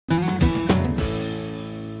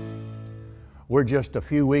We're just a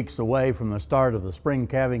few weeks away from the start of the spring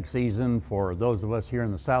calving season for those of us here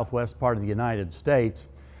in the southwest part of the United States.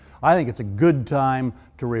 I think it's a good time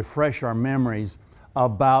to refresh our memories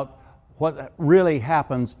about what really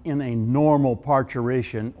happens in a normal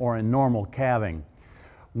parturition or a normal calving.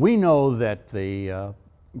 We know that the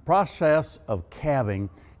process of calving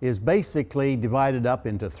is basically divided up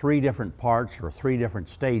into three different parts or three different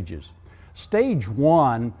stages. Stage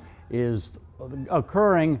one is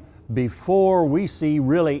occurring before we see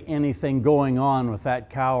really anything going on with that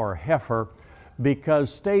cow or heifer,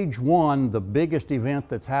 because stage one, the biggest event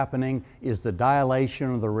that's happening, is the dilation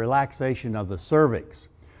or the relaxation of the cervix.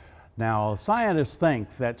 Now, scientists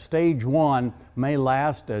think that stage one may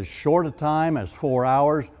last as short a time as 4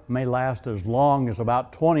 hours, may last as long as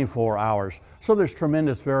about 24 hours. So there's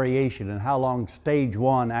tremendous variation in how long stage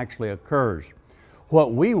one actually occurs.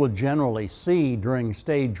 What we will generally see during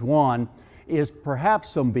stage one is perhaps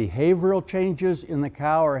some behavioral changes in the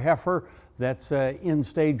cow or heifer that's in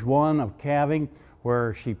stage one of calving,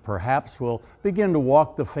 where she perhaps will begin to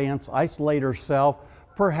walk the fence, isolate herself.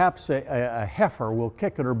 Perhaps a heifer will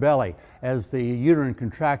kick at her belly as the uterine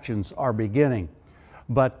contractions are beginning.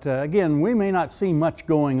 But again, we may not see much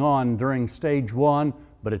going on during stage one,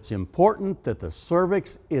 but it's important that the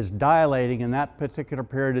cervix is dilating in that particular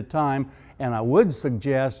period of time, and I would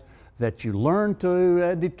suggest that you learn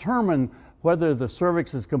to determine whether the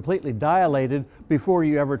cervix is completely dilated before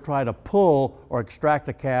you ever try to pull or extract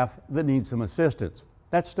a calf that needs some assistance.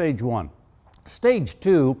 That's stage one. Stage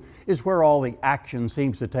two is where all the action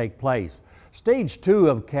seems to take place. Stage two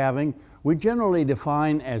of calving we generally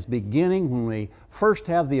define as beginning when we first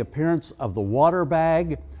have the appearance of the water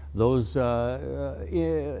bag, those fluids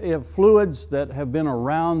that have been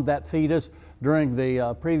around that fetus during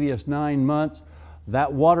the previous 9 months.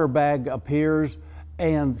 That water bag appears,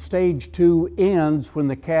 and stage two ends when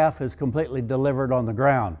the calf is completely delivered on the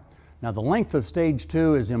ground. Now, the length of stage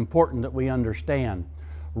two is important that we understand.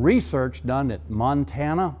 Research done at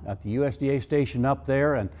Montana, at the USDA station up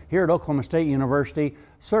there, and here at Oklahoma State University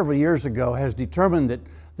several years ago has determined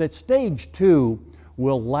that stage two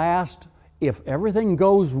will last, if everything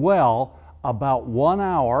goes well, about 1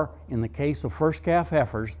 hour in the case of first calf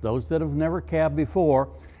heifers, those that have never calved before,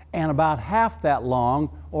 and about half that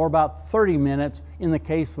long, or about 30 minutes, in the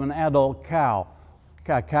case of an adult cow,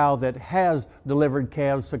 a cow that has delivered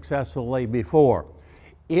calves successfully before.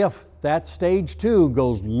 If that stage two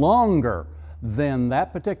goes longer than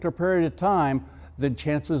that particular period of time, then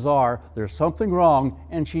chances are there's something wrong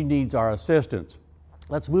and she needs our assistance.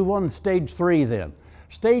 Let's move on to stage three then.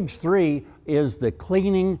 Stage three is the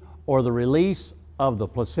cleaning or the release of the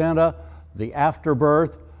placenta, the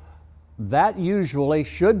afterbirth. That usually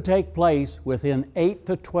should take place within 8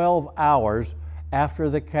 to 12 hours after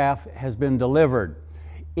the calf has been delivered.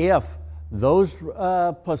 If those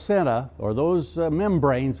placenta or those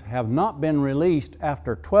membranes have not been released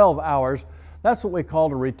after 12 hours, that's what we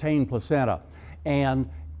call a retained placenta. And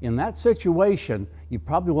in that situation, you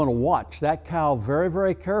probably want to watch that cow very,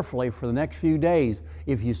 very carefully for the next few days.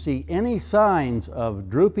 If you see any signs of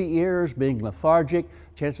droopy ears, being lethargic,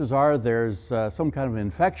 chances are there's some kind of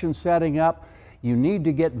infection setting up. You need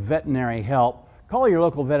to get veterinary help. Call your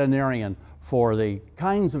local veterinarian for the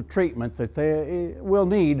kinds of treatment that they will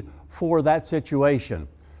need for that situation.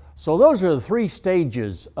 So those are the three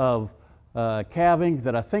stages of calving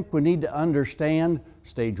that I think we need to understand.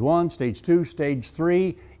 Stage one, stage two, stage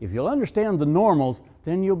three. If you'll understand the normals,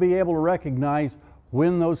 then you'll be able to recognize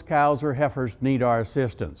when those cows or heifers need our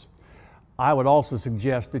assistance. I would also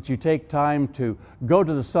suggest that you take time to go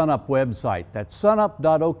to the SunUp website. That's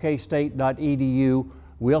sunup.okstate.edu.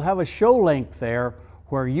 We'll have a show link there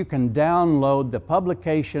where you can download the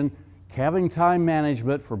publication Calving Time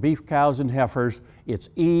Management for Beef Cows and Heifers. It's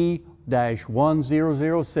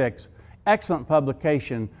E-1006. Excellent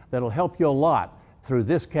publication that'll help you a lot through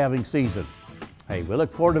this calving season. Hey, we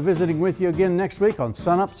look forward to visiting with you again next week on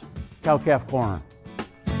SunUp's Cow Calf Corner.